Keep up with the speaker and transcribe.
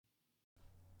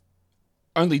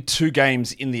Only 2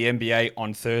 games in the NBA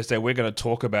on Thursday. We're going to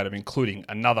talk about them, including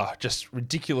another just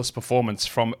ridiculous performance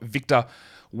from Victor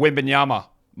Wembanyama.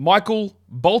 Michael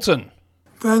Bolton.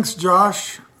 Thanks,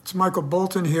 Josh. It's Michael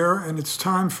Bolton here, and it's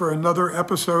time for another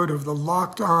episode of the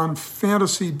Locked On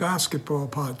Fantasy Basketball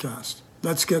Podcast.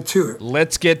 Let's get to it.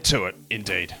 Let's get to it,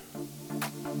 indeed.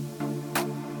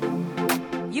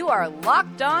 You are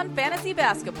Locked On Fantasy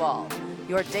Basketball,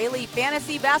 your daily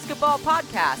fantasy basketball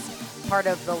podcast, part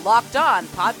of the Locked On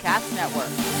Podcast Network.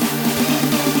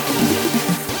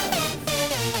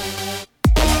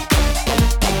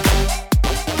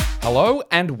 Hello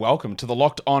and welcome to the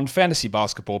Locked On Fantasy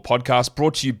Basketball Podcast,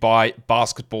 brought to you by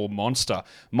Basketball Monster.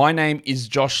 My name is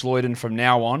Josh Lloyd, and from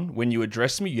now on, when you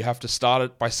address me, you have to start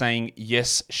it by saying,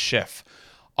 "Yes, chef."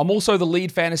 I'm also the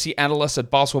lead fantasy analyst at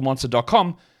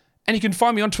basketballmonster.com, and you can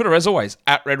find me on Twitter, as always,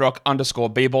 at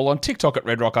redrock_bball, on TikTok at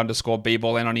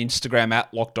redrock_bball, and on Instagram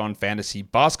at Locked On Fantasy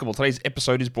Basketball. Today's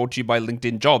episode is brought to you by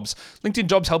LinkedIn Jobs. LinkedIn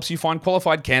Jobs helps you find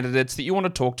qualified candidates that you want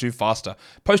to talk to faster.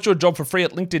 Post your job for free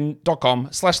at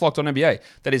linkedin.com/LockedOnNBA.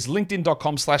 That is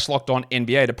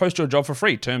linkedin.com/LockedOnNBA to post your job for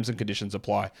free. Terms and conditions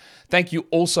apply. Thank you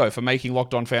also for making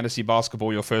Locked On Fantasy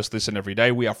Basketball your first listen every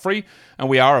day. We are free and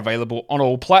we are available on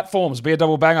all platforms. Be a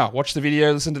double banger. Watch the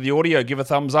video, listen to the audio, give a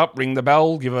thumbs up, ring the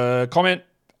bell, give a comment,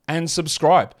 and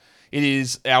subscribe. It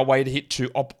is our way to hit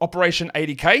to Operation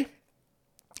 80K.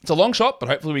 It's a long shot, but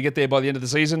hopefully we get there by the end of the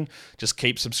season. Just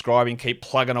keep subscribing, keep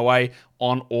plugging away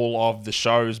on all of the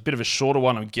shows. Bit of a shorter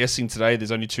one, I'm guessing, today.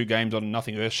 There's only 2 games on.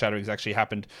 Nothing earth-shattering has actually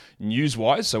happened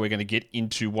news-wise, so we're going to get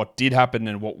into what did happen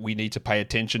and what we need to pay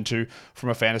attention to from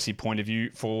a fantasy point of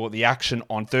view for the action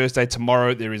on Thursday.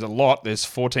 Tomorrow, there is a lot. There's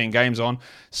 14 games on,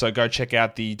 so go check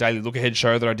out the Daily Look-Ahead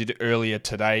show that I did earlier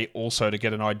today, also to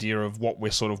get an idea of what we're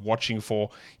sort of watching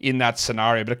for in that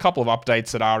scenario. But a couple of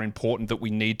updates that are important that we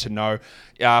need to know.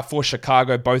 For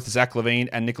Chicago, both Zach LaVine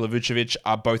and Nikola Vucevic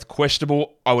are both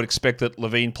questionable. I would expect that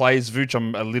LaVine plays. Vuce,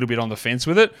 I'm a little bit on the fence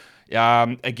with it.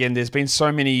 Again, there's been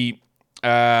so many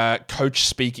coach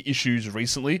speak issues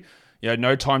recently.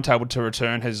 No timetable to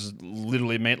return has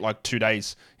literally meant like 2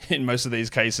 days in most of these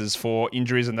cases for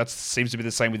injuries, and that seems to be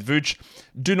the same with Vuce.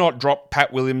 Do not drop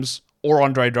Pat Williams or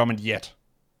Andre Drummond yet.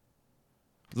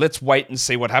 Let's wait and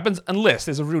see what happens, unless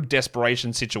there's a real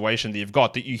desperation situation that you've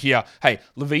got, that you hear, hey,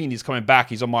 LaVine is coming back,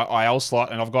 he's on my IL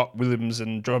slot, and I've got Williams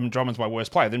and Drummond's my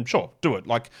worst player, then sure, do it.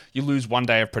 Like, you lose 1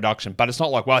 day of production, but it's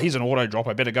not like, well, he's an auto drop,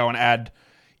 I better go and add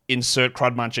insert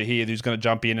crud muncher here who's going to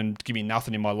jump in and give me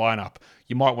nothing in my lineup.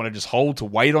 You might want to just hold to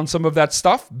wait on some of that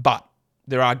stuff, but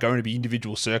there are going to be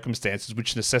individual circumstances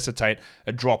which necessitate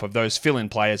a drop of those fill-in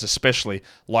players, especially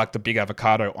like the big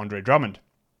avocado Andre Drummond.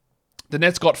 The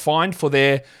Nets got fined for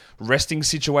their resting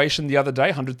situation the other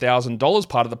day, $100,000,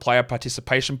 part of the player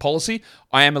participation policy.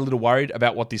 I am a little worried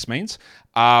about what this means.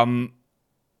 I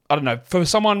don't know. For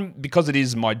someone, because it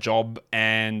is my job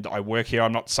and I work here,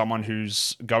 I'm not someone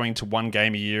who's going to 1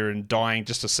 game a year and dying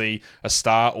just to see a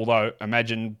star. Although,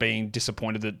 imagine being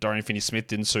disappointed that Dorian Finney-Smith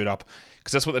didn't suit up,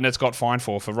 because that's what the Nets got fined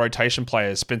for rotation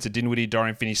players. Spencer Dinwiddie,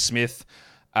 Dorian Finney-Smith,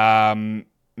 Mikal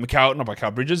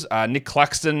Bridges, Nick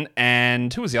Claxton,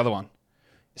 and who was the other one?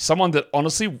 Someone that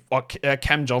honestly,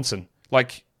 Cam Johnson.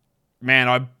 Like, man,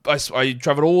 I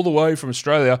traveled all the way from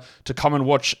Australia to come and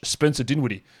watch Spencer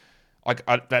Dinwiddie.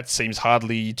 That seems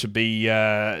hardly to be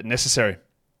necessary.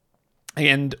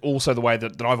 And also the way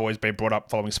that I've always been brought up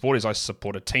following sport is I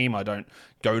support a team. I don't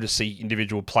go to see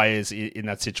individual players in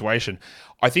that situation.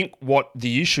 I think what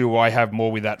the issue I have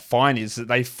more with that fine is that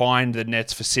they fined the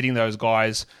Nets for sitting those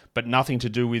guys, but nothing to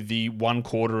do with the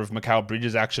 1/4 of Mikal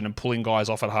Bridges action and pulling guys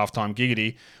off at halftime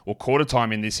giggity, or quarter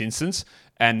time in this instance,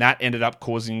 and that ended up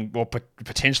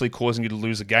potentially causing you to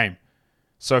lose a game.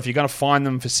 So if you're going to fine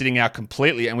them for sitting out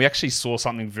completely, and we actually saw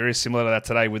something very similar to that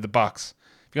today with the Bucks,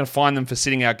 if you're going to fine them for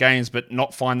sitting out games but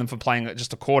not fine them for playing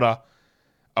just a quarter,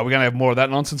 are we going to have more of that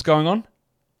nonsense going on?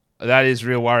 That is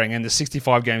real worrying. And the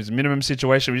 65 games minimum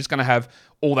situation, we're just going to have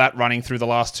all that running through the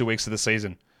last 2 weeks of the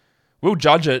season. We'll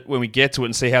judge it when we get to it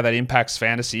and see how that impacts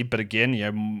fantasy. But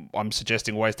again, I'm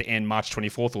suggesting ways to end March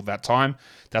 24th or that time.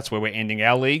 That's where we're ending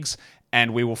our leagues.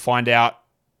 And we will find out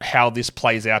how this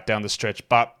plays out down the stretch.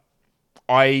 But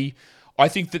I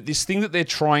think that this thing that they're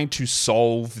trying to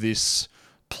solve, this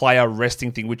player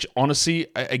resting thing, which honestly,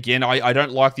 again, I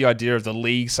don't like the idea of the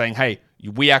league saying, hey,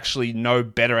 we actually know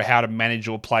better how to manage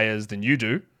your players than you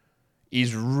do,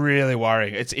 is really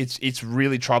worrying. It's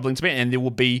really troubling to me. And there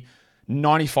will be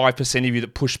 95% of you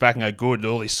that push back and go, good,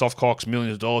 all these soft cocks,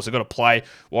 millions of dollars, they've got to play.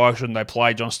 Why shouldn't they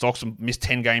play? John Stockton missed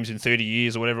 10 games in 30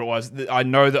 years or whatever it was. I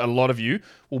know that a lot of you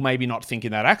will maybe not think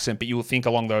in that accent, but you will think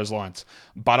along those lines.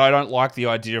 But I don't like the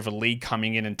idea of a league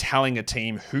coming in and telling a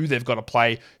team who they've got to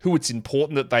play, who it's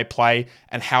important that they play,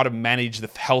 and how to manage the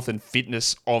health and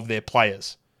fitness of their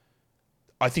players.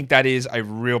 I think that is a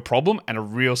real problem and a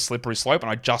real slippery slope, and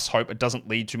I just hope it doesn't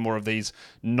lead to more of these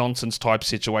nonsense type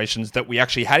situations that we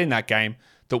actually had in that game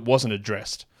that wasn't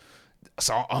addressed.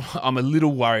 So I'm a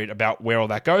little worried about where all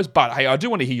that goes, but hey, I do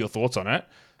want to hear your thoughts on it.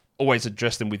 Always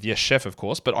address them with yes, chef, of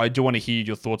course, but I do want to hear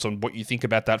your thoughts on what you think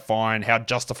about that fine, how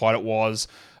justified it was.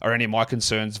 Are any of my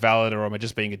concerns valid, or am I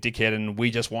just being a dickhead and we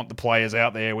just want the players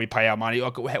out there, we pay our money?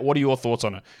 What are your thoughts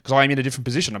on it? Because I am in a different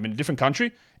position. I'm in a different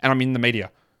country, and I'm in the media.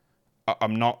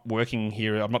 I'm not working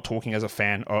here. I'm not talking as a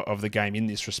fan of the game in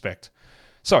this respect.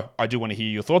 So I do want to hear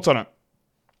your thoughts on it.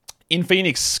 In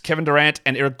Phoenix, Kevin Durant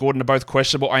and Eric Gordon are both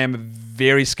questionable. I am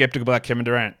very skeptical about Kevin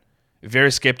Durant.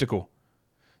 Very skeptical.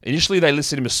 Initially, they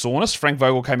listed him as soreness. Frank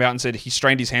Vogel came out and said he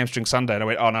strained his hamstring Sunday. And I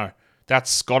went, oh no,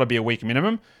 that's got to be a week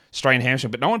minimum. Strained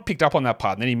hamstring. But no one picked up on that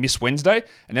part. And then he missed Wednesday.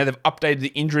 And now they've updated the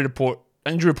injury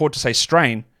report to say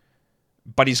strain.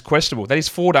 But he's questionable. That is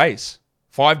 4 days.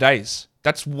 5 days.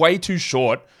 That's way too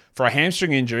short for a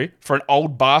hamstring injury for an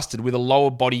old bastard with a lower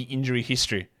body injury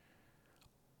history.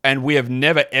 And we have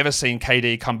never, ever seen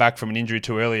KD come back from an injury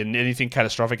too early and anything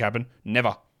catastrophic happen.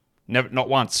 Never. Not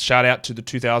once. Shout out to the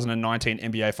 2019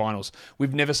 NBA Finals.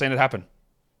 We've never seen it happen.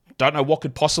 Don't know what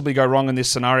could possibly go wrong in this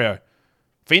scenario.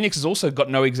 Phoenix has also got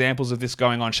no examples of this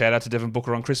going on. Shout out to Devin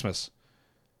Booker on Christmas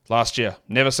last year.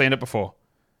 Never seen it before.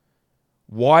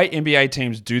 Why NBA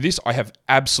teams do this, I have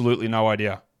absolutely no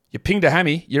idea. You pinged a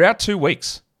hammy, you're out 2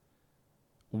 weeks.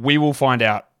 We will find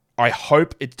out. I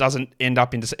hope it doesn't end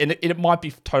up in... And it might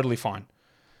be totally fine.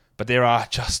 But there are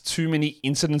just too many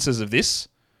incidences of this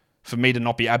for me to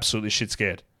not be absolutely shit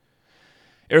scared.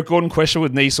 Eric Gordon question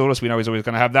with knee soreness. We know he's always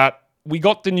going to have that. We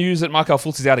got the news that Markelle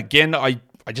Fultz is out again. I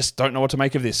just don't know what to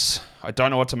make of this. I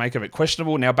don't know what to make of it.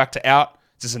 Questionable, now back to out.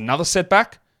 Is this another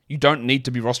setback? You don't need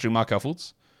to be rostering Markelle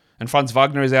Fultz. And Franz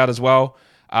Wagner is out as well.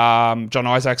 John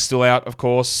Isaac's still out, of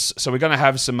course. So we're going to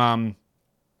have some...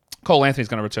 Cole Anthony's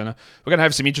going to return. We're going to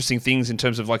have some interesting things in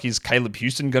terms of, like, is Caleb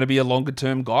Houston going to be a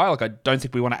longer-term guy? Like, I don't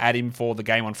think we want to add him for the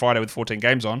game on Friday with 14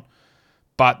 games on.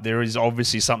 But there is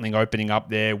obviously something opening up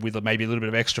there with maybe a little bit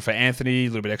of extra for Anthony, a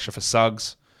little bit extra for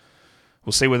Suggs.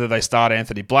 We'll see whether they start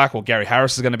Anthony Black or Gary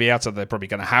Harris is going to be out, so they're probably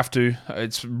going to have to.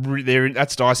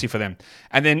 That's dicey for them.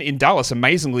 And then in Dallas,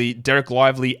 amazingly, Derek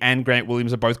Lively and Grant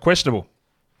Williams are both questionable.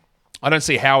 I don't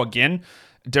see how, again,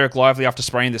 Derek Lively, after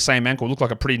spraining the same ankle, looked like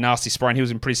a pretty nasty sprain. He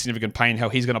was in pretty significant pain. How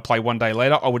he's going to play 1 day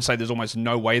later, I would say there's almost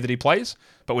no way that he plays,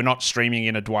 but we're not streaming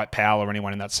in a Dwight Powell or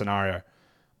anyone in that scenario.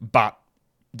 But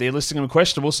they're listing him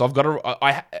questionable, so I've got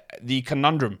the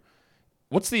conundrum.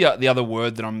 What's the other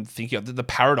word that I'm thinking of? The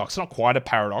paradox. It's not quite a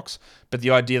paradox, but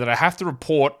the idea that I have to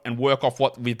report and work off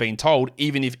what we've been told,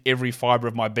 even if every fiber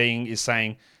of my being is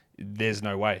saying there's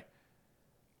no way.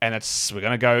 And we're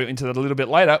going to go into that a little bit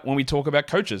later when we talk about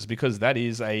coaches, because that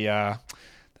is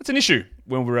that's an issue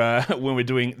when we're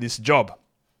doing this job.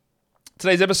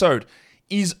 Today's episode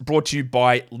is brought to you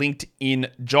by LinkedIn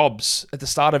Jobs. At the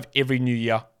start of every new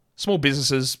year, small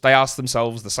businesses, they ask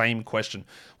themselves the same question: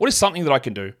 what is something that I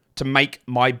can do to make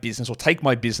my business or take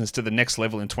my business to the next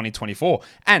level in 2024?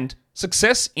 And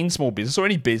success in small business, or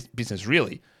any business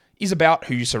really, is about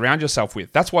who you surround yourself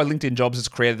with. That's why LinkedIn Jobs has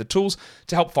created the tools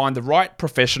to help find the right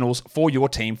professionals for your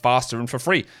team faster and for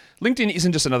free. LinkedIn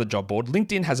isn't just another job board.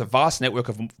 LinkedIn has a vast network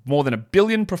of more than 1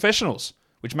 billion professionals,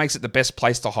 which makes it the best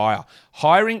place to hire.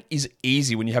 Hiring is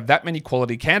easy when you have that many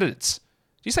quality candidates. Do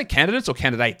you say candidates or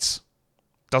candidates?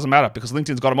 Doesn't matter, because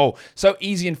LinkedIn's got them all. So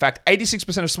easy, in fact,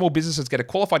 86% of small businesses get a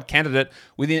qualified candidate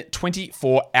within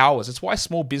 24 hours. It's why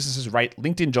small businesses rate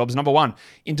LinkedIn Jobs number 1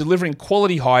 in delivering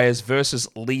quality hires versus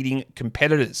leading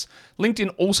competitors.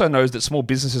 LinkedIn also knows that small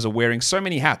businesses are wearing so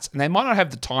many hats, and they might not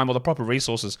have the time or the proper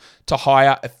resources to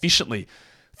hire efficiently.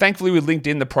 Thankfully, with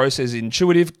LinkedIn, the process is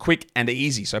intuitive, quick, and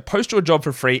easy. So post your job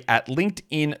for free at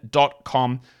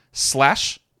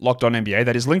linkedin.com/LockedOnNBA.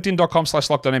 That is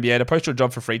linkedin.com/LockedOnNBA to post your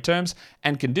job for free. Terms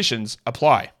and conditions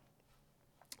apply.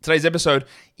 Today's episode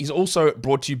is also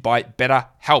brought to you by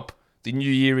BetterHelp. The new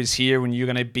year is here and you're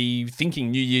going to be thinking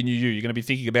new year, new you. You're going to be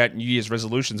thinking about New Year's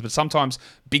resolutions, but sometimes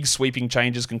big sweeping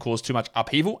changes can cause too much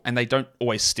upheaval and they don't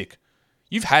always stick.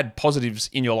 You've had positives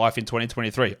in your life in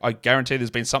 2023. I guarantee there's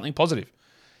been something positive.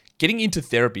 Getting into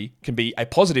therapy can be a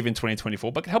positive in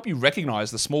 2024, but can help you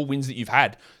recognize the small wins that you've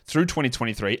had through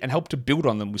 2023 and help to build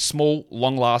on them with small,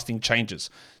 long-lasting changes.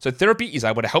 So therapy is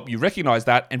able to help you recognize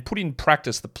that and put in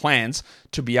practice the plans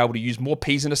to be able to use more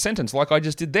P's in a sentence like I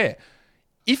just did there.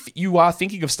 If you are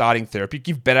thinking of starting therapy,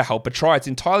 give BetterHelp a try. It's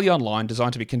entirely online,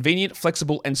 designed to be convenient,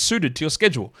 flexible, and suited to your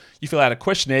schedule. You fill out a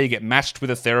questionnaire, you get matched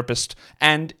with a therapist,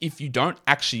 and if you don't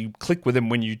actually click with them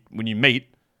when you meet,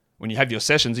 when you have your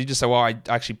sessions, you just say, well, I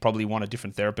actually probably want a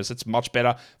different therapist. It's much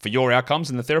better for your outcomes,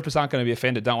 and the therapists aren't going to be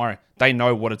offended. Don't worry. They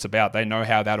know what it's about. They know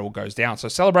how that all goes down. So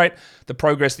celebrate the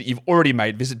progress that you've already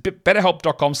made. Visit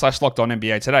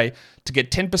betterhelp.com/lockedonnba today to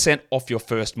get 10% off your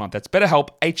first month. That's betterhelp,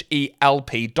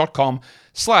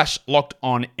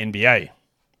 HELP.com/lockedonnba.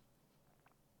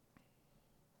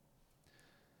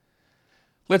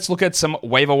 Let's look at some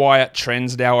waiver wire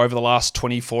trends now over the last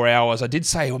 24 hours. I did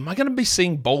say, am I going to be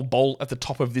seeing Bol at the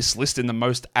top of this list in the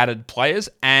most added players?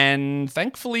 And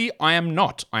thankfully, I am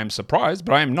not. I am surprised,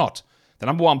 but I am not. The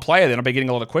number one player that I've been getting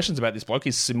a lot of questions about this bloke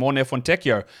is Simone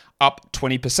Fontecchio, up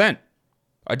 20%.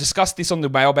 I discussed this on the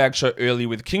mailbag show earlier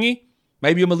with Kingy.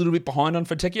 Maybe I'm a little bit behind on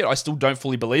Fontecchio. I still don't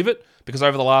fully believe it because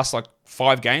over the last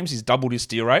 5 games, he's doubled his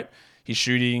steal rate. He's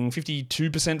shooting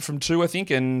 52% from 2, I think,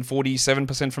 and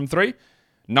 47% from 3.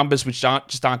 Numbers which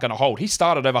just aren't going to hold. He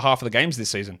started over half of the games this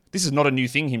season. This is not a new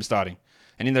thing, him starting.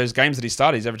 And in those games that he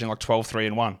started, he's averaging 12, 3,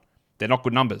 and 1. They're not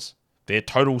good numbers. They're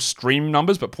total stream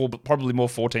numbers, but probably more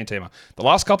 14-teamer. The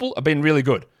last couple have been really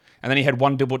good. And then he had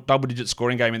one double-digit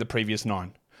scoring game in the previous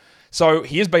 9. So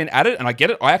he has been added, and I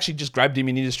get it. I actually just grabbed him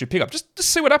in industry pickup. Just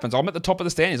see what happens. I'm at the top of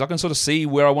the standings. I can sort of see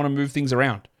where I want to move things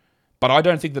around. But I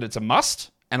don't think that it's a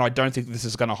must, and I don't think this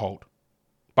is going to hold.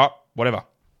 But whatever.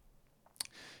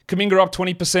 Kuminga up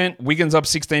 20%, Wiggins up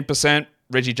 16%,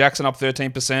 Reggie Jackson up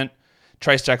 13%,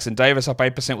 Trace Jackson-Davis up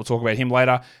 8%, we'll talk about him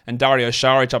later, and Dario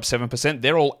Saric up 7%.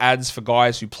 They're all ads for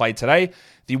guys who played today.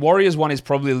 The Warriors one is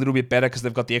probably a little bit better because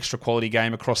they've got the extra quality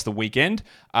game across the weekend.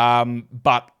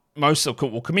 But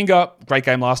Kuminga, great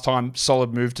game last time,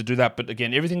 solid move to do that. But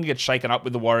again, everything gets shaken up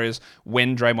with the Warriors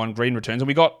when Draymond Green returns. And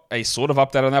we got a sort of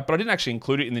update on that, but I didn't actually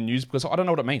include it in the news because I don't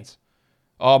know what it means.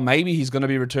 Oh, maybe he's going to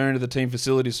be returning to the team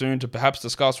facility soon to perhaps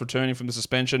discuss returning from the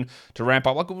suspension to ramp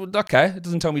up. Okay, it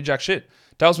doesn't tell me jack shit.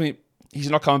 It tells me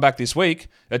he's not coming back this week.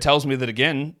 It tells me that,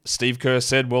 again, Steve Kerr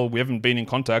said, well, we haven't been in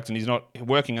contact and he's not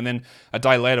working. And then a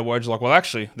day later, Woj like, well,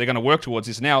 actually, they're going to work towards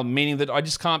this now, meaning that I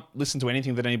just can't listen to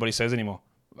anything that anybody says anymore.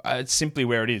 It's simply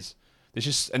where it is.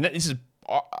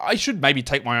 I should maybe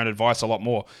take my own advice a lot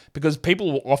more because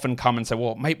people will often come and say,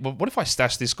 well, mate, what if I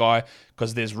stash this guy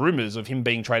because there's rumors of him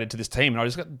being traded to this team? And I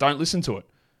just go, don't listen to it.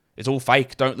 It's all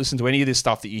fake. Don't listen to any of this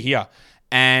stuff that you hear.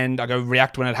 And I go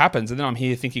react when it happens. And then I'm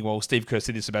here thinking, well, Steve Kerr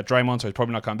said this about Draymond, so he's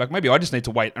probably not coming back. Maybe I just need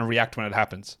to wait and react when it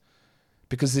happens.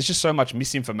 Because there's just so much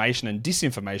misinformation and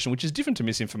disinformation, which is different to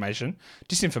misinformation.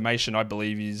 Disinformation, I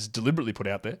believe, is deliberately put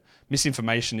out there.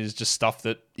 Misinformation is just stuff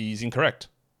that is incorrect.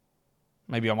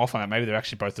 Maybe I'm off on that. Maybe they're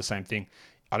actually both the same thing.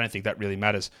 I don't think that really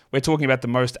matters. We're talking about the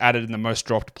most added and the most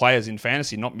dropped players in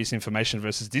fantasy, not misinformation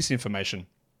versus disinformation.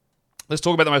 Let's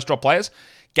talk about the most dropped players.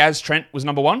 Gaz Trent was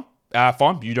number 1.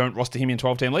 Fine. You don't roster him in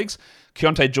 12-team leagues.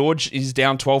 Keontae George is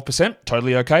down 12%.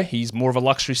 Totally okay. He's more of a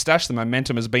luxury stash. The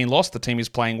momentum has been lost. The team is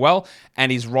playing well.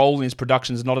 And his role in his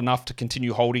production is not enough to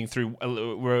continue holding through.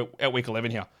 We're at week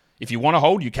 11 here. If you want to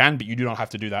hold, you can, but you do not have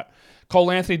to do that. Cole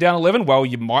Anthony down 11. Well,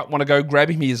 you might want to go grab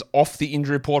him. He is off the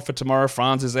injury report for tomorrow.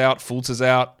 Franz is out. Fultz is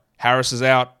out. Harris is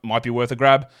out. Might be worth a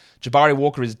grab. Jabari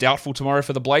Walker is doubtful tomorrow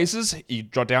for the Blazers. He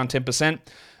dropped down 10%.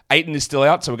 Aiton is still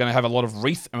out, so we're going to have a lot of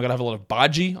Reith and we're going to have a lot of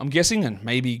Baji, I'm guessing, and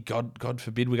maybe, God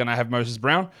forbid, we're going to have Moses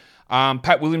Brown.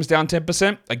 Pat Williams down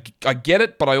 10%. I get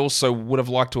it, but I also would have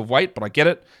liked to have waited, but I get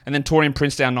it. And then Taurean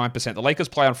Prince down 9%. The Lakers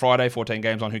play on Friday, 14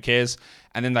 games on, who cares?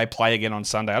 And then they play again on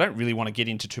Sunday. I don't really want to get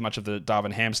into too much of the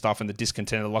Darvin Ham stuff and the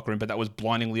discontent of the locker room, but that was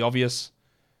blindingly obvious.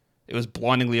 It was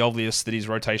blindingly obvious that his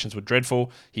rotations were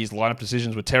dreadful, his lineup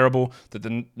decisions were terrible,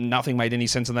 that nothing made any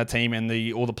sense on that team,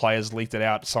 and all the players leaked it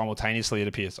out simultaneously, it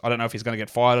appears. I don't know if he's going to get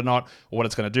fired or not, or what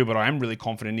it's going to do, but I am really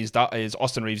confident is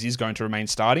Austin Reeves is going to remain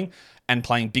starting and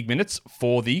playing big minutes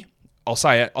for I'll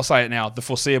say it now, the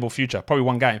foreseeable future. Probably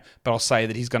one game, but I'll say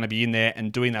that he's going to be in there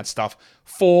and doing that stuff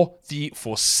for the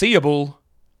foreseeable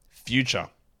future.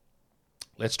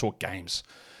 Let's talk games.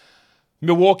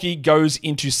 Milwaukee goes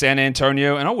into San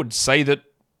Antonio, and I would say that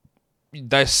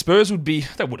the Spurs they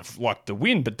would have liked the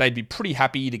win, but they'd be pretty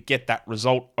happy to get that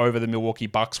result over the Milwaukee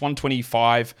Bucks.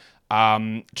 125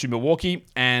 to Milwaukee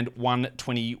and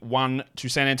 121 to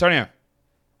San Antonio.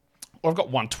 I've got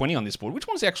 120 on this board. Which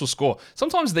one's the actual score?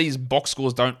 Sometimes these box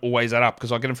scores don't always add up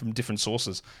because I get them from different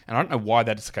sources. And I don't know why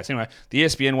that is the case. Anyway, the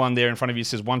ESPN one there in front of you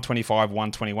says 125,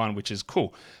 121, which is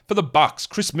cool. For the Bucks,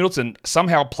 Chris Middleton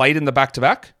somehow played in the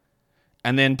back-to-back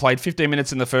and then played 15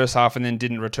 minutes in the first half and then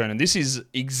didn't return. And this is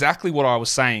exactly what I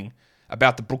was saying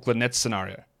about the Brooklyn Nets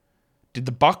scenario. Did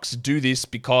the Bucks do this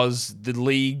because the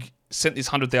league sent this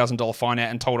 $100,000 fine out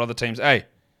and told other teams, hey,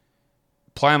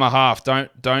 play him a half,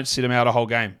 don't sit him out a whole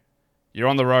game. You're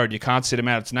on the road. You can't sit him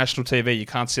out. It's national TV. You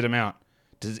can't sit him out.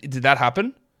 Did that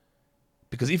happen?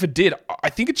 Because if it did, I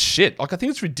think it's shit. I think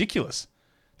it's ridiculous.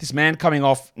 This man coming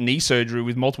off knee surgery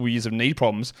with multiple years of knee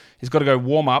problems, he's got to go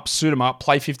warm up, suit him up,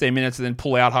 play 15 minutes, and then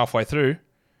pull out halfway through.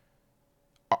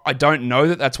 I don't know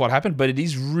that that's what happened, but it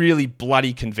is really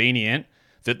bloody convenient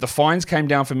that the fines came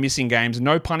down for missing games,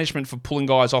 no punishment for pulling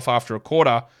guys off after a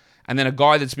quarter, and then a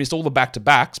guy that's missed all the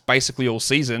back-to-backs basically all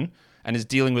season and is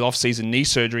dealing with off-season knee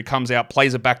surgery, comes out,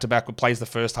 plays a back-to-back, but plays the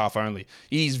first half only.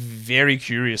 It is very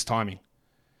curious timing.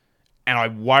 And I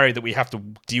worry that we have to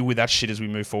deal with that shit as we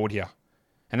move forward here.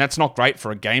 And that's not great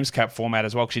for a games cap format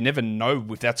as well, because you never know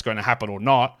if that's going to happen or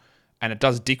not, and it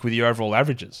does dick with your overall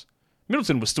averages.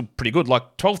 Middleton was still pretty good.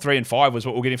 12, 3, and 5 was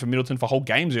what we're getting from Middleton for whole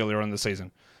games earlier on in the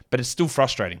season. But it's still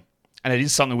frustrating. And it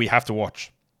is something we have to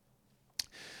watch.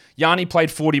 Yanni played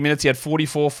 40 minutes. He had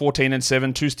 44, 14, and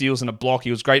 7, 2 steals and a block.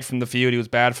 He was great from the field. He was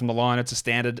bad from the line. It's a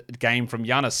standard game from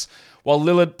Giannis. While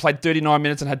Lillard played 39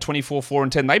 minutes and had 24, 4,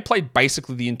 and 10. They played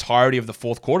basically the entirety of the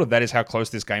fourth quarter. That is how close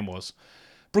this game was.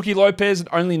 Brookie Lopez had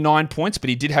only 9 points, but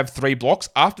he did have 3 blocks.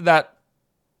 After that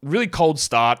really cold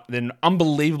start, then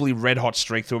unbelievably red-hot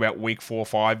streak through about week 4 or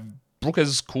 5, Brook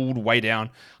has cooled way down.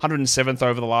 107th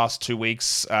over the last 2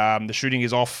 weeks. The shooting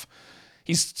is off.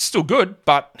 He's still good,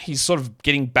 but he's sort of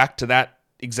getting back to that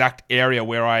exact area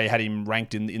where I had him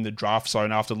ranked in the draft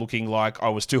zone after looking like I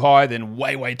was too high, then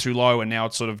way, way too low, and now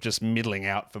it's sort of just middling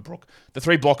out for Brook. The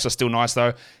 3 blocks are still nice,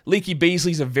 though. Leaky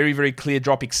Beasley's a very, very clear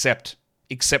drop, except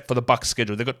for the Bucks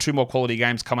schedule. They've got 2 more quality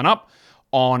games coming up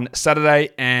on Saturday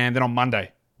and then on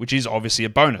Monday, which is obviously a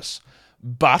bonus.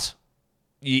 But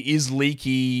is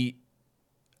Leaky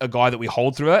a guy that we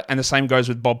hold through it? And the same goes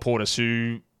with Bob Portis,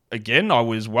 who, again, I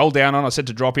was well down on. I said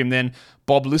to drop him then.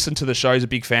 Bob listened to the show. He's a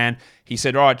big fan. He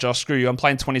said, all right, Josh, screw you. I'm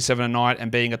playing 27 a night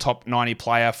and being a top 90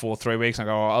 player for 3 weeks. And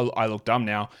I go, oh, I look dumb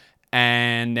now.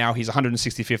 And now he's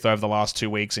 165th over the last 2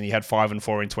 weeks, and he had 5 and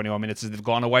 4 in 21 minutes as they've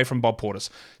gone away from Bob Portis.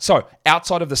 So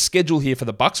outside of the schedule here for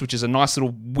the Bucks, which is a nice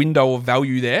little window of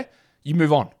value there, you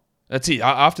move on. That's it.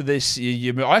 After this,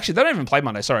 you move. Actually, they don't even play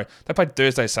Monday. Sorry. They played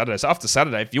Thursday, Saturday. So after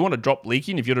Saturday, if you want to drop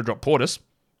Leaky and if you want to drop Portis,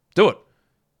 do it.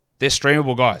 They're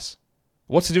streamable guys.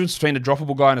 What's the difference between a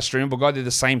droppable guy and a streamable guy? They're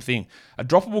the same thing. A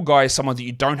droppable guy is someone that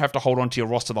you don't have to hold onto your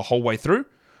roster the whole way through.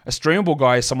 A streamable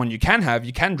guy is someone you can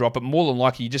drop, but more than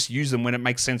likely you just use them when it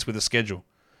makes sense with the schedule.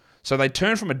 So they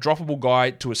turn from a droppable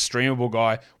guy to a streamable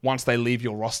guy once they leave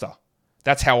your roster.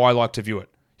 That's how I like to view it.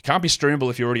 You can't be streamable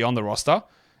if you're already on the roster,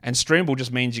 and streamable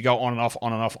just means you go on and off,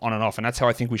 on and off, on and off, and that's how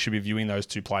I think we should be viewing those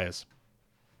 2 players.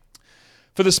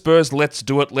 For the Spurs, let's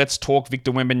do it. Let's talk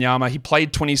Victor Wembanyama. He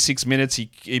played 26 minutes.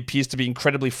 He appears to be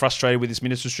incredibly frustrated with his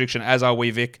minutes restriction, as are we,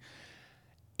 Vic.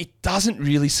 It doesn't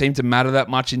really seem to matter that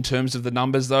much in terms of the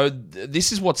numbers, though.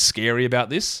 This is what's scary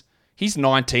about this. He's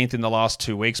 19th in the last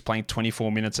 2 weeks, playing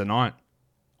 24 minutes a night.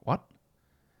 What?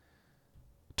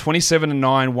 27 and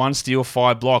 9, 1 steal,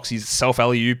 5 blocks. He's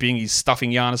self-alley-ooping. He's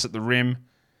stuffing Giannis at the rim.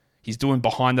 He's doing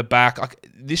behind the back.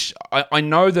 I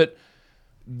know that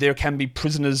there can be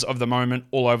prisoners of the moment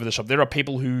all over the shop. There are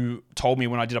people who told me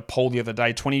when I did a poll the other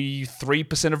day,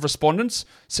 23% of respondents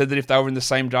said that if they were in the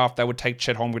same draft, they would take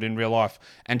Chet Holmgren in real life.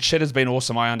 And Chet has been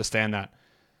awesome. I understand that.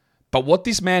 But what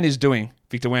this man is doing,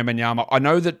 Victor Wembanyama, I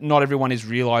know that not everyone is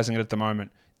realizing it at the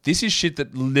moment. This is shit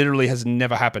that literally has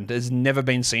never happened. It has never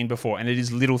been seen before. And it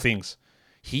is little things.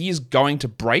 He is going to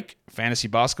break fantasy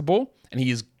basketball. And he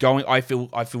is going, I feel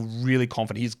really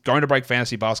confident. He's going to break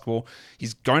fantasy basketball.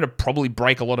 He's going to probably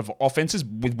break a lot of offenses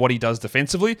with what he does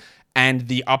defensively. And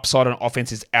the upside on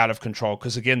offense is out of control.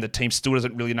 Because again, the team still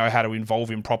doesn't really know how to involve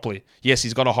him properly. Yes,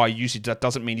 he's got a high usage. That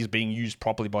doesn't mean he's being used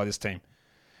properly by this team.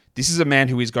 This is a man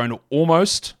who is going to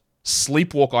almost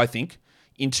sleepwalk, I think,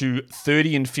 into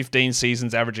 30 and 15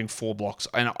 seasons averaging 4 blocks.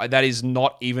 And that is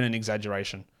not even an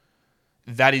exaggeration.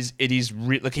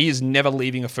 He is never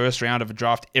leaving a first round of a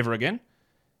draft ever again.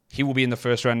 He will be in the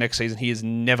first round next season. He is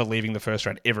never leaving the first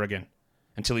round ever again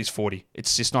until he's 40.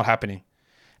 It's just not happening.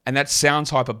 And that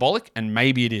sounds hyperbolic, and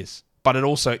maybe it is, but it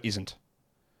also isn't.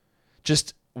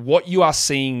 Just what you are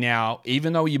seeing now,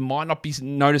 even though you might not be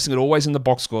noticing it always in the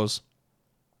box scores,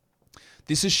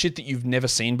 this is shit that you've never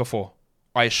seen before.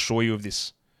 I assure you of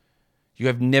this. You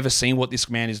have never seen what this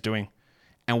man is doing.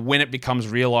 And when it becomes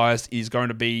realized, it is going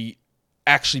to be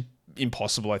actually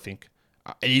impossible, I think.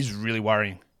 It is really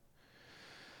worrying.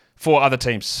 For other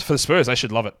teams. For the Spurs, they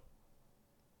should love it.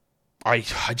 I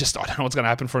don't know what's going to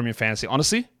happen for him in fantasy.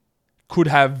 Honestly, could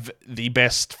have the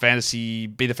best fantasy,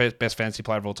 be the best fantasy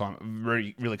player of all time,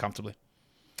 really, really comfortably.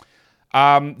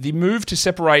 The move to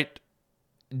separate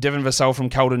Devin Vassell from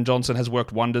Keldon Johnson has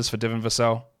worked wonders for Devin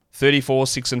Vassell. 34,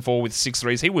 6-4 with 6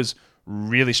 threes. He was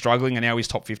really struggling, and now he's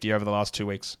top 50 over the last 2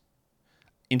 weeks.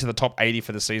 Into the top 80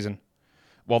 for the season.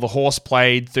 While the Horse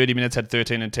played 30 minutes, had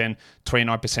 13 and 10,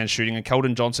 29% shooting, and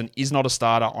Keldon Johnson is not a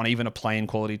starter on even a play-in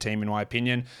quality team, in my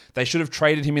opinion. They should have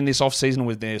traded him in this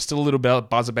offseason. There's still a little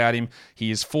buzz about him. He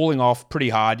is falling off pretty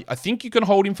hard. I think you can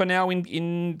hold him for now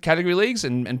in category leagues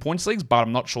and points leagues, but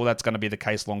I'm not sure that's going to be the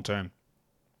case long term.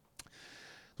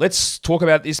 Let's talk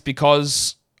about this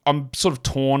because I'm sort of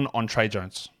torn on Tre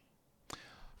Jones.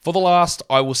 For the last,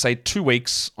 I will say, 2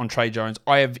 weeks on Tre Jones,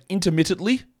 I have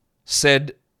intermittently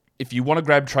said, if you want to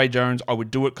grab Tre Jones, I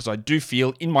would do it because I do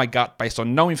feel in my gut, based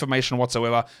on no information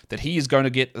whatsoever, that he is going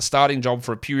to get the starting job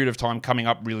for a period of time coming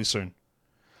up really soon.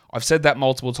 I've said that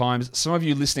multiple times. Some of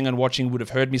you listening and watching would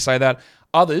have heard me say that.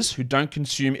 Others who don't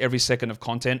consume every second of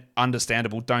content,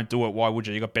 understandable, don't do it. Why would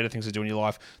you? You got better things to do in your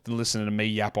life than listening to me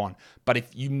yap on. But if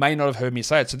you may not have heard me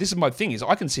say it, so this is my thing, is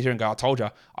I can sit here and go, I told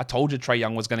you Trae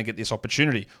Young was going to get this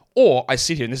opportunity. Or I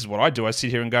sit here, and this is what I do, I sit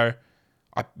here and go,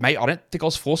 I don't think I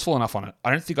was forceful enough on it.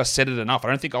 I don't think I said it enough. I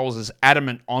don't think I was as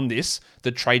adamant on this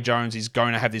that Tre Jones is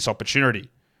going to have this opportunity.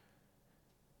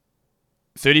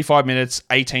 35 minutes,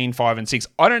 18, 5, and 6.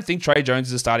 I don't think Tre Jones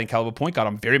is a starting caliber point guard.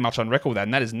 I'm very much on record with that,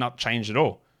 and that has not changed at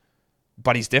all.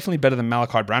 But he's definitely better than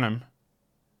Malachi Branham.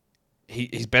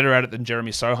 He's better at it than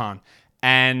Jeremy Sohan.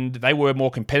 And they were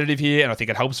more competitive here, and I think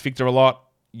it helps Victor a lot.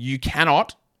 You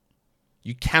cannot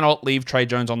leave Tre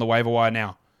Jones on the waiver wire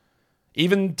now.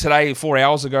 Even today, 4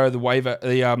 hours ago,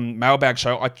 the mailbag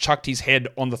show, I chucked his head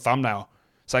on the thumbnail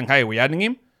saying, hey, are we adding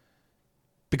him?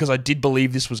 Because I did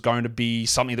believe this was going to be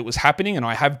something that was happening, and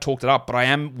I have talked it up, but I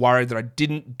am worried that I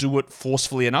didn't do it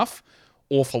forcefully enough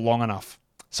or for long enough.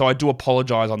 So I do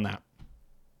apologize on that.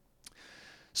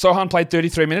 Sohan played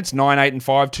 33 minutes, 9, 8, and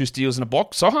 5, 2 steals and a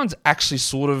block. Sohan's actually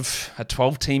sort of a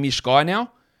 12-team-ish guy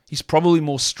now. He's probably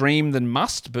more stream than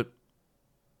must, but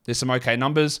there's some okay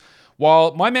numbers.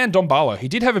 While my man Don Barlow, he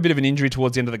did have a bit of an injury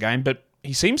towards the end of the game, but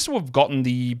he seems to have gotten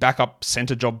the backup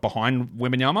center job behind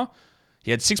Wembanyama. He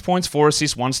had 6 points, 4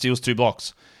 assists, 1 steals, 2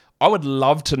 blocks. I would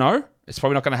love to know, it's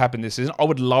probably not going to happen this season, I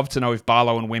would love to know if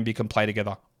Barlow and Wemby can play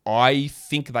together. I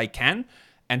think they can,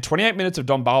 and 28 minutes of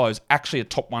Don Barlow is actually a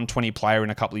top 120 player in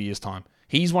a couple of years' time.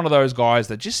 He's one of those guys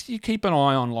that just you keep an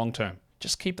eye on long term.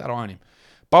 Just keep that eye on him.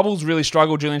 Bubbles really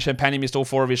struggled. Julian Champagny missed all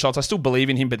 4 of his shots. I still believe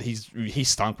in him, but he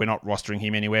stunk. We're not rostering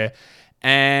him anywhere.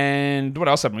 And what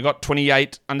else happened? We got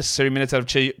 28 unnecessary minutes out of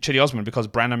Chetty Osman because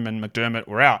Branham and McDermott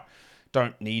were out.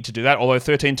 Don't need to do that. Although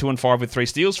 13, 2, and 5 with 3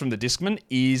 steals from the Discman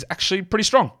is actually pretty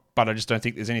strong. But I just don't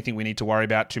think there's anything we need to worry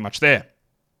about too much there.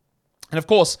 And of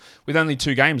course, with only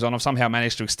 2 games on, I've somehow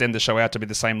managed to extend the show out to be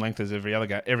the same length as every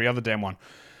other damn one.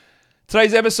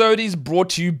 Today's episode is brought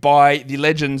to you by the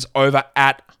legends over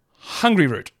at Hungry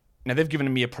Root. Now, they've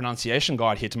given me a pronunciation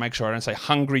guide here to make sure I don't say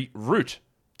Hungry Root.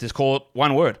 Just call it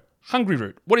one word, Hungry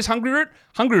Root. What is Hungry Root?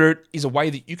 Hungry Root is a way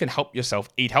that you can help yourself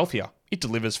eat healthier. It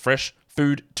delivers fresh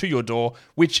food to your door,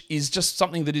 which is just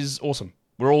something that is awesome.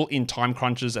 We're all in time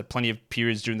crunches at plenty of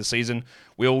periods during the season.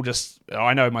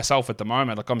 I know myself at the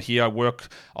moment, like I'm here, I work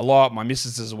a lot, my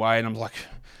missus is away, and I'm like,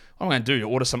 what am I going to do?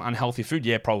 Order some unhealthy food?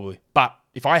 Yeah, probably. But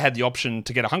if I had the option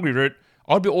to get a Hungry Root,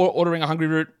 I'd be ordering a Hungry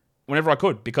Root whenever I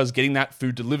could, because getting that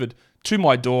food delivered to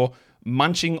my door,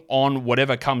 munching on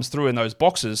whatever comes through in those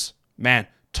boxes, man,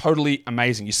 totally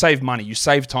amazing. You save money, you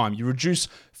save time, you reduce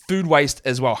food waste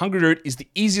as well. Hungry Root is the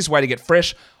easiest way to get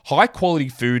fresh, high-quality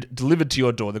food delivered to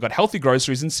your door. They've got healthy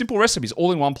groceries and simple recipes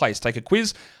all in one place. Take a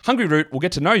quiz. Hungry Root will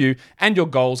get to know you and your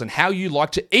goals and how you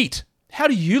like to eat. How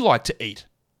do you like to eat?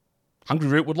 Hungry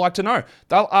Root would like to know.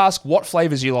 They'll ask what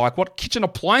flavors you like, what kitchen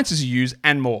appliances you use,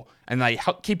 and more. And they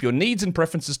help keep your needs and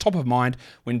preferences top of mind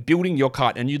when building your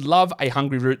cart. And you'd love a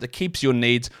Hungry Root that keeps your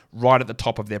needs right at the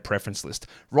top of their preference list.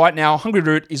 Right now, Hungry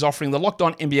Root is offering the Locked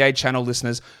On NBA channel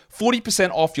listeners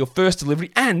 40% off your first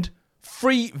delivery and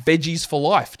free veggies for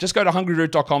life. Just go to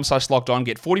hungryroot.com/lockedon,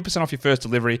 get 40% off your first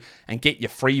delivery, and get your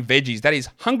free veggies. That is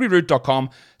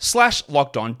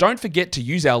hungryroot.com/lockedon. Don't forget to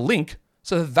use our link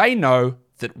so that they know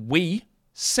that we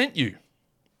sent you.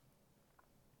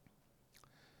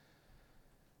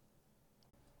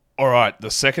 All right, the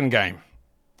second game.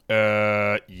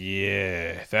 That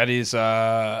is,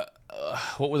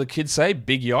 what would the kids say?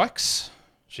 Big yikes.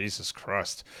 Jesus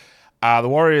Christ. The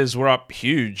Warriors were up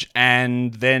huge,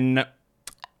 and then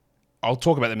I'll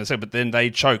talk about them in a second, but then they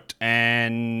choked,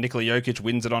 and Nikola Jokic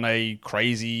wins it on a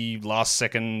crazy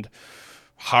last-second,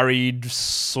 hurried,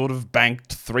 sort of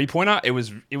banked three-pointer. It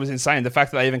was insane. The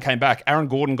fact that they even came back. Aaron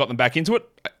Gordon got them back into it.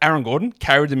 Aaron Gordon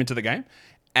carried them into the game,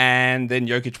 and then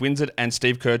Jokic wins it, and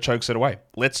Steve Kerr chokes it away.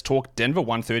 Let's talk Denver,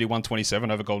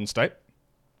 130-127 over Golden State.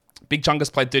 Big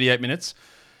Chungus played 38 minutes.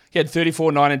 He had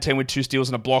 34, 9, and 10 with 2 steals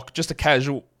and a block. Just a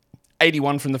casual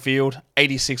 81 from the field,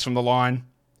 86 from the line.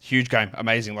 Huge game.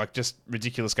 Amazing. Just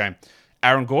ridiculous game.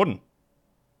 Aaron Gordon.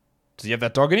 Does he have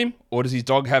that dog in him? Or does his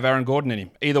dog have Aaron Gordon in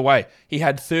him? Either way, he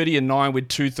had 30 and 9 with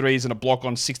 2 threes and a block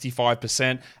on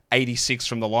 65%, 86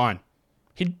 from the line.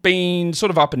 He'd been sort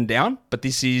of up and down, but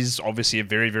this is obviously a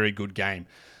very, very good game.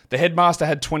 The headmaster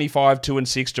had 25, 2 and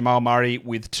 6, Jamal Murray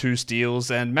with 2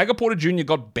 steals, and Maga Porter Jr.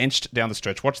 got benched down the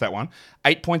stretch. Watch that one.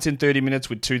 8 points in 30 minutes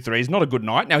with 2 threes. Not a good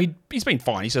night. Now, he's been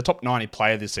fine. He's a top 90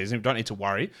 player this season. We don't need to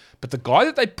worry. But the guy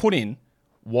that they put in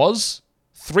was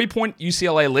 3-point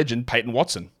UCLA legend Peyton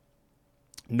Watson.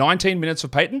 19 minutes for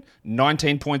Peyton,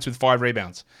 19 points with 5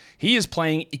 rebounds. He is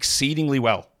playing exceedingly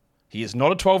well. He is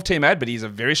not a 12-team ad, but he's a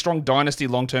very strong dynasty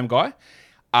long-term guy.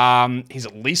 He's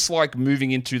at least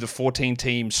moving into the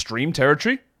 14-team stream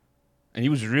territory, and he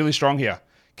was really strong here.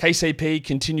 KCP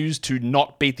continues to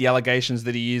not beat the allegations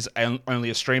that he is only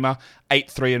a streamer.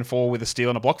 8, 3, and 4 with a steal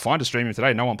and a block. Fine to stream him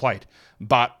today. No one played.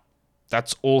 But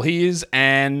that's all he is,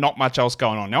 and not much else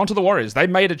going on. Now on to the Warriors. They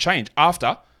made a change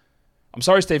after... I'm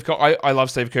sorry, Steve Kerr. I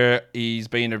love Steve Kerr. He's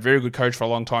been a very good coach for a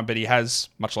long time, but he has,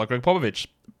 much like Greg Popovich,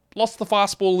 lost the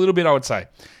fastball a little bit, I would say.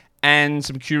 And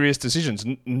some curious decisions.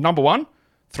 Number one,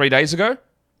 3 days ago,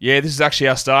 this is actually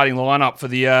our starting lineup for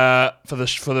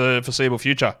the foreseeable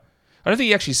future. I don't think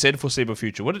he actually said foreseeable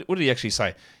future. What did he actually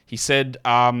say? He said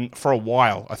for a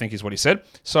while, I think is what he said.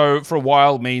 So for a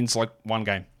while means one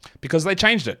game. Because they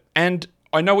changed it. And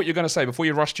I know what you're going to say before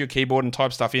you rush to your keyboard and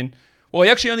type stuff in. Well, he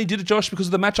actually only did it, Josh, because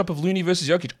of the matchup of Looney versus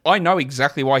Jokic. I know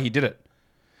exactly why he did it.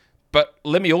 But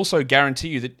let me also guarantee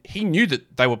you that he knew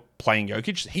that they were playing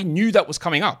Jokic. He knew that was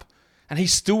coming up. And he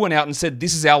still went out and said,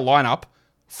 this is our lineup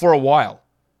for a while,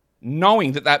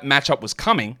 knowing that matchup was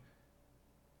coming.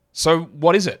 So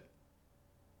what is it?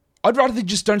 I'd rather they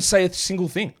just don't say a single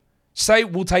thing. Say,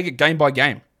 we'll take it game by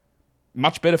game.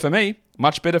 Much better for me,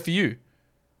 much better for you.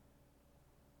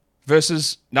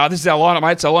 Versus, this is our lineup,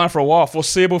 mate. It's our lineup for a while.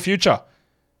 Foreseeable future.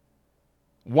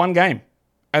 One game.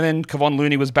 And then Kevon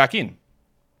Looney was back in.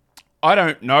 I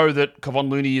don't know that Kevon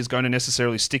Looney is going to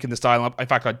necessarily stick in the starting lineup. In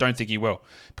fact, I don't think he will.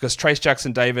 Because Trace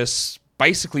Jackson-Davis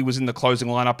basically was in the closing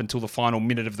lineup until the final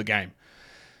minute of the game.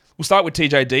 We'll start with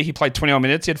TJD. He played 21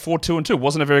 minutes. He had 4, 2, and 2.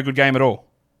 Wasn't a very good game at all.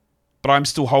 But I'm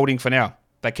still holding for now.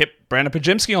 They kept Brandon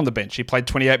Podziemski on the bench. He played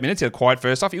 28 minutes. He had a quiet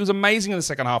first half. He was amazing in the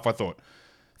second half, I thought.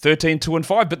 13, 2, and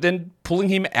 5, but then pulling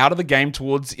him out of the game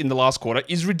in the last quarter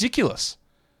is ridiculous.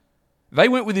 They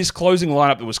went with this closing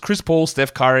lineup that was Chris Paul,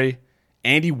 Steph Curry,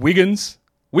 Andy Wiggins.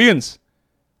 The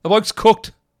bloke's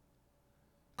cooked.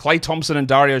 Klay Thompson and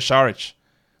Dario Saric.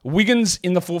 Wiggins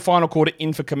in the final quarter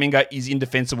in for Kuminga is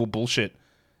indefensible bullshit.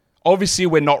 Obviously,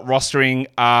 we're not rostering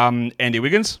Andy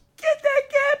Wiggins. Get that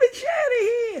garbage out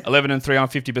of here! 11 and 3 on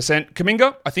 50%.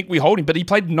 Kuminga, I think we hold him, but he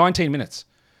played 19 minutes.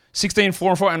 16,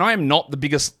 4, and 4, and I am not the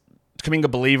biggest Kuminga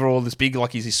believer or this big,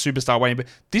 he's his superstar way, but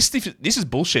this is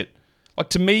bullshit.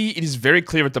 To me, it is very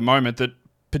clear at the moment that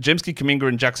Podziemski, Kuminga,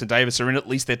 and Jackson Davis are in at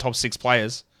least their top 6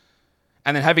 players.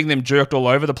 And then having them jerked all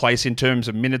over the place in terms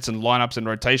of minutes and lineups and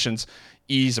rotations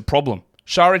is a problem.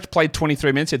 Saric played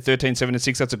 23 minutes, he had 13, 7, and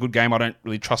 6. That's a good game. I don't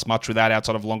really trust much with that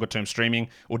outside of longer-term streaming,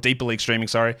 or deeper league streaming,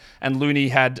 sorry. And Looney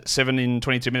had 7 in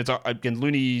 22 minutes. Again,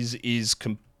 Looney is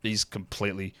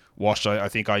completely washed. I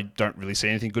think I don't really see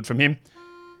anything good from him.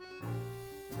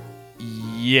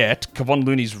 Yet, Kevon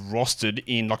Looney's rostered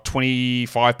in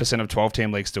 25% of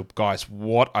 12-team leagues still. Guys,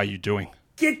 what are you doing?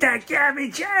 Get that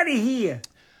garbage out of here!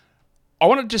 I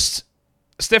want to just...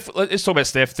 let's talk about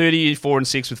Steph. 34 and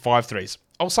 6 with 5 threes.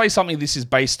 I'll say something this is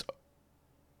based...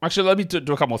 Actually, let me do a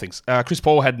couple more things. Chris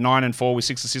Paul had 9 and 4 with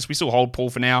 6 assists. We still hold Paul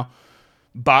for now.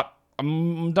 But I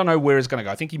don't know where it's going to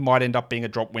go. I think he might end up being a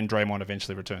drop when Draymond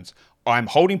eventually returns. I'm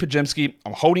holding Podziemski.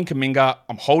 I'm holding Kuminga.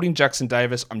 I'm holding Jackson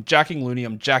Davis. I'm jacking Looney.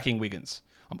 I'm jacking Wiggins.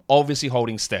 I'm obviously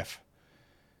holding Steph.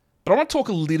 But I want to talk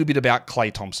a little bit about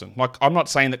Klay Thompson. I'm not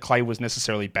saying that Klay was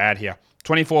necessarily bad here.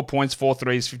 24 points, 4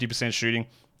 threes, 50% shooting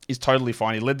is totally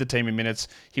fine. He led the team in minutes.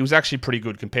 He was actually pretty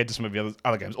good compared to some of the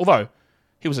other games. Although,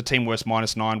 he was a team worst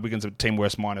 -9. Wiggins a team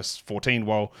worst -14,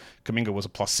 while Kuminga was a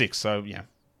 +6. So,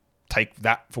 take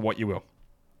that for what you will.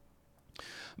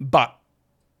 But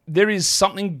there is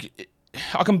something...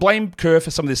 I can blame Kerr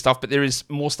for some of this stuff, but there is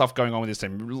more stuff going on with this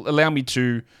team. Allow me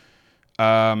to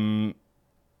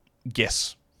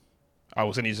guess. I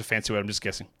was going to use a fancy word. I'm just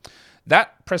guessing.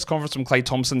 That press conference from Klay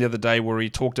Thompson the other day where he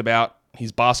talked about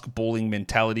his basketballing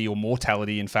mentality or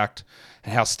mortality, in fact,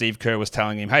 and how Steve Kerr was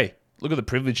telling him, hey, look at the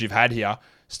privilege you've had here.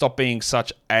 Stop being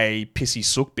such a pissy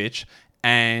sook bitch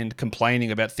and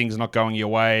complaining about things not going your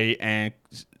way. And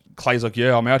Klay's like,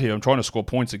 yeah, I'm out here. I'm trying to score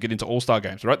points and get into all-star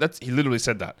games, right? He literally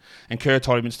said that. And Kerr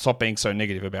told him to stop being so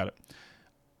negative about it.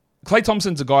 Klay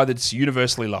Thompson's a guy that's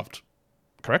universally loved,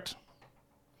 correct?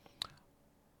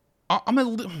 I do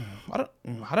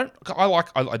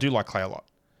like Klay a lot.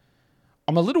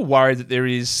 I'm a little worried that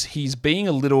he's being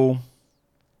a little,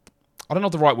 I don't know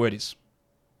what the right word is.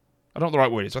 I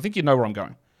think you know where I'm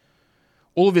going.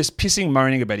 All of this pissing,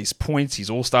 moaning about his points, his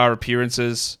all-star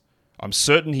appearances. I'm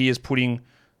certain he is putting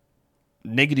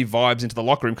negative vibes into the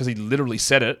locker room because he literally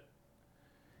said it.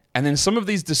 And then some of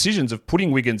these decisions of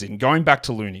putting Wiggins in, going back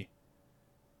to Looney,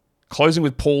 closing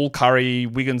with Paul, Curry,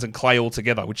 Wiggins, and Klay all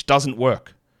together, which doesn't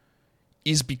work,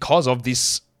 is because of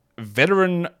this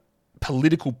veteran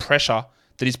political pressure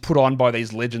that is put on by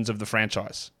these legends of the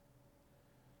franchise.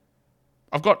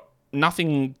 I've got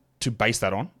nothing to base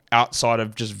that on outside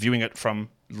of just viewing it from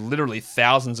literally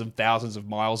thousands and thousands of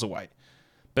miles away.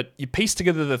 But you piece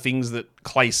together the things that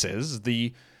Klay says,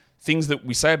 the things that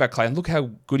we say about Klay, and look how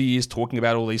good he is talking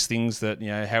about all these things that,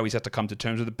 how he's had to come to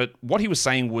terms with it. But what he was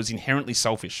saying was inherently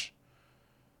selfish.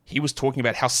 He was talking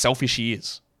about how selfish he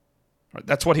is. Right?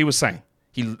 That's what he was saying.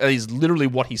 That is literally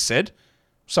what he said.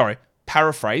 Sorry,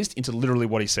 paraphrased into literally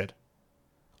what he said.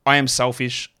 I am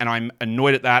selfish and I'm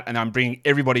annoyed at that and I'm bringing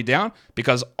everybody down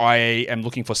because I am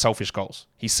looking for selfish goals.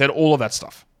 He said all of that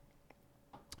stuff.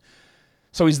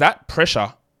 So is that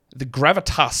pressure, the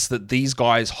gravitas that these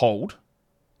guys hold,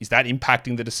 is that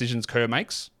impacting the decisions Kerr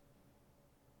makes?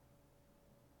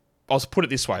 I'll put it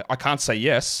this way. I can't say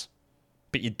yes,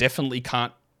 but you definitely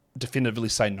can't definitively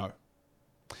say no.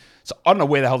 So I don't know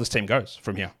where the hell this team goes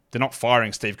from here. They're not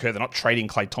firing Steve Kerr. They're not trading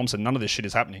Klay Thompson. None of this shit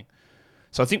is happening.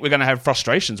 So I think we're going to have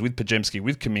frustrations with Podziemski,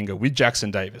 with Kuminga, with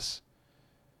Jackson Davis.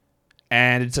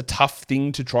 And it's a tough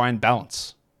thing to try and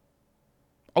balance.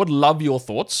 I would love your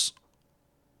thoughts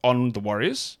on the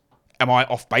Warriors. Am I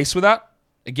off base with that?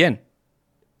 Again,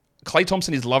 Klay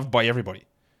Thompson is loved by everybody.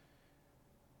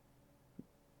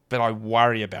 But I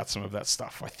worry about some of that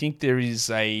stuff. I think there is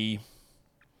an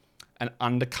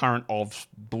undercurrent of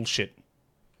bullshit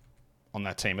on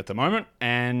that team at the moment,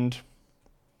 and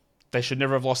they should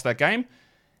never have lost that game.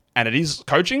 And it is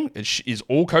coaching. It is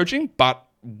all coaching, but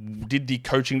did the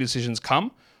coaching decisions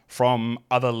come from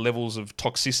other levels of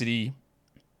toxicity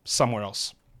somewhere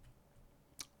else?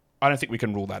 I don't think we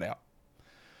can rule that out.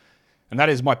 And that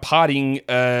is my parting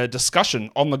discussion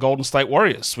on the Golden State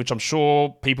Warriors, which I'm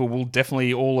sure people will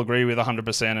definitely all agree with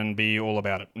 100% and be all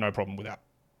about it. No problem with that.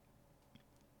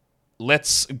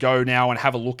 Let's go now and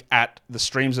have a look at the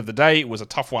streams of the day. It was a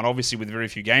tough one, obviously, with very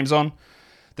few games on.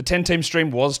 The 10-team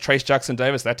stream was Trace Jackson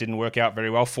Davis. That didn't work out very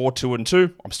well. 4, 2, and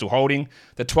 2. I'm still holding.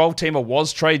 The 12-teamer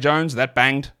was Trey Jones. That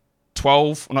banged.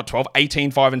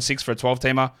 18, 5, and 6 for a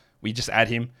 12-teamer. We just add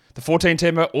him. The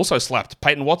 14-teamer also slapped.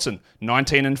 Peyton Watson,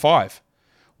 19 and 5.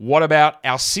 What about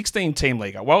our 16-team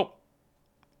leaguer? Well,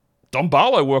 Don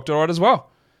Barlow worked all right as well.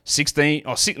 6,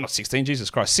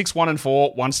 1 and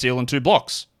 4, 1 steal and 2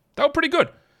 blocks. They were pretty good.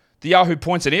 The Yahoo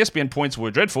points and ESPN points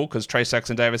were dreadful because Trace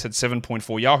Jackson Davis had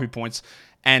 7.4 Yahoo points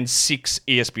and 6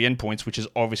 ESPN points, which is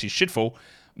obviously shitful.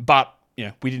 But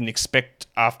we didn't expect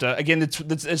after. Again,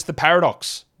 it's the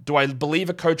paradox. Do I believe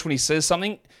a coach when he says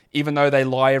something, even though they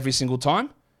lie every single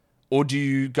time? Or do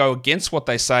you go against what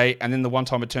they say, and then the one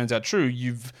time it turns out true,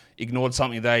 you've ignored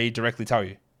something they directly tell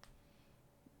you?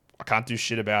 I can't do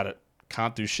shit about it.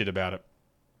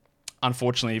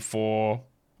 Unfortunately for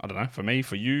me,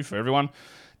 for you, for everyone,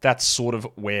 that's sort of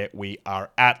where we are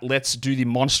at. Let's do the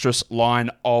monstrous line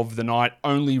of the night.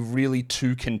 Only really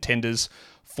 2 contenders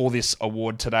for this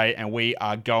award today, and we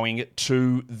are going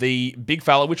to the big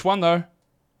fella. Which one, though?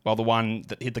 Well, the one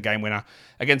that hit the game winner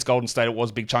against Golden State, it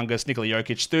was Big Chungus, Nikola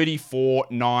Jokic, 34,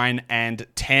 9, and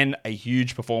 10. A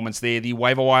huge performance there. The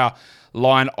waiver wire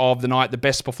line of the night, the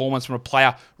best performance from a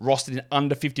player rostered in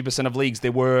under 50% of leagues.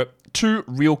 There were 2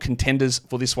 real contenders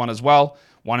for this one as well.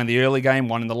 One in the early game,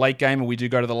 one in the late game, and we do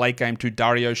go to the late game to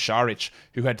Dario Saric,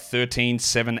 who had 13,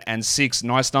 7, and 6.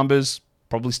 Nice numbers.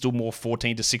 Probably still more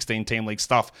 14 to 16 team league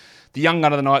stuff. The young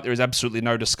gun of the night, there is absolutely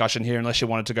no discussion here unless you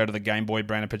wanted to go to the Game Boy,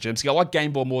 Brandon Pajemski. I like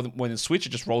Game Boy more than Switch. It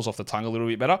just rolls off the tongue a little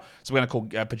bit better. So we're going to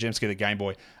call Pajemski the Game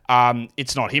Boy.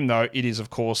 It's not him, though. It is, of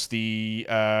course, the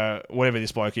whatever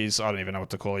this bloke is. I don't even know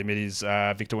what to call him. It is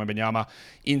Victor Wembanyama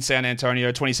in San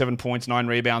Antonio. 27 points, 9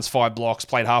 rebounds, 5 blocks,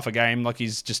 played half a game. Like,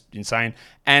 he's just insane.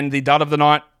 And the dud of the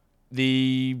night,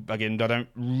 again, I don't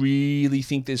really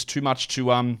think there's too much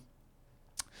to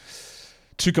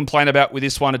complain about with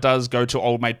this one. It does go to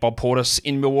old mate Bob Portis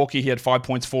in Milwaukee. He had 5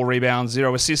 points, 4 rebounds,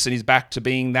 0 assists, and he's back to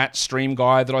being that stream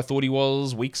guy that I thought he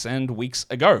was weeks and weeks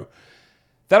ago.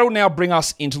 That'll now bring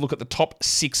us in to look at the top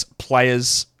 6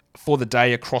 players for the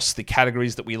day across the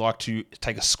categories that we like to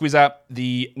take a squiz at.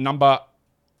 The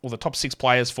top 6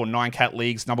 players for 9-cat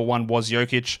leagues. Number 1 was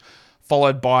Jokic,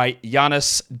 followed by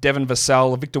Giannis, Devin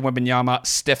Vassell, Victor Wembanyama,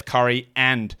 Steph Curry,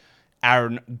 and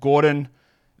Aaron Gordon.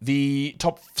 The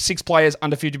top 6 players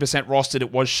under 50% rostered,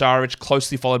 it was Šarić,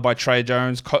 closely followed by Trey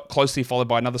Jones, closely followed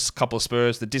by another couple of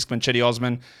Spurs, the Discman Chetty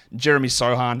Osman, Jeremy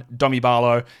Sohan, Domi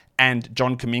Barlow, and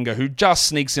John Kuminga, who just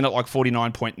sneaks in at like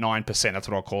 49.9%. That's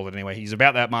what I'll call it anyway. He's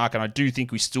about that mark, and I do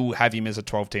think we still have him as a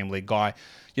 12-team league guy.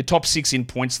 Your top 6 in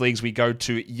points leagues, we go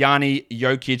to Yanni,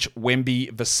 Jokic,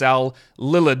 Wemby, Vassell,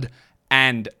 Lillard,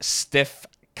 and Steph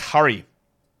Curry.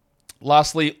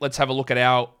 Lastly, let's have a look at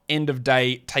our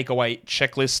end-of-day takeaway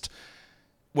checklist.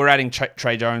 We're adding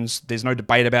Trey Jones. There's no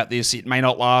debate about this. It may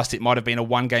not last. It might have been a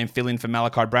one-game fill-in for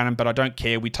Malachi Branham, but I don't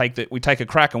care. We take a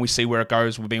crack and we see where it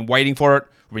goes. We've been waiting for it.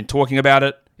 We've been talking about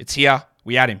it. It's here.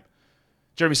 We add him.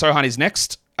 Jeremy Sohan is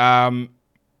next.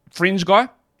 Fringe guy.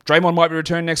 Draymond might be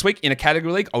returned next week in a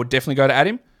category league. I would definitely go to add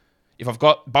him. If I've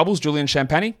got Bubbles, Julian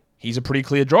Champagny, he's a pretty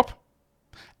clear drop.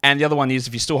 And the other one is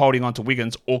if you're still holding on to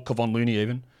Wiggins or Kevon Looney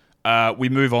even, we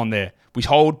move on there. We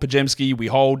hold Pajemski, we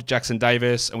hold Jackson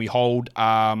Davis, and we hold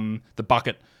the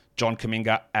bucket, John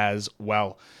Kuminga, as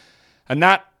well. And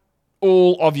that,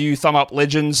 all of you thumb up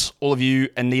legends, all of you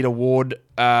Anita Ward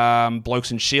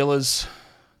blokes and Sheilas,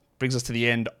 brings us to the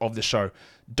end of the show.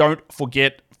 Don't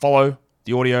forget, follow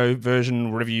the audio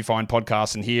version wherever you find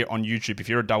podcasts, and here on YouTube. If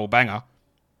you're a double banger,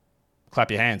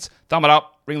 clap your hands. Thumb it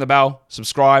up, ring the bell,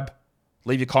 subscribe,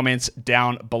 leave your comments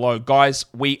down below. Guys,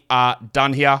 we are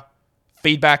done here.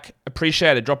 Feedback,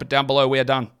 appreciated. Drop it down below. We are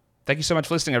done. Thank you so much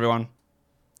for listening, everyone.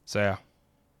 See ya.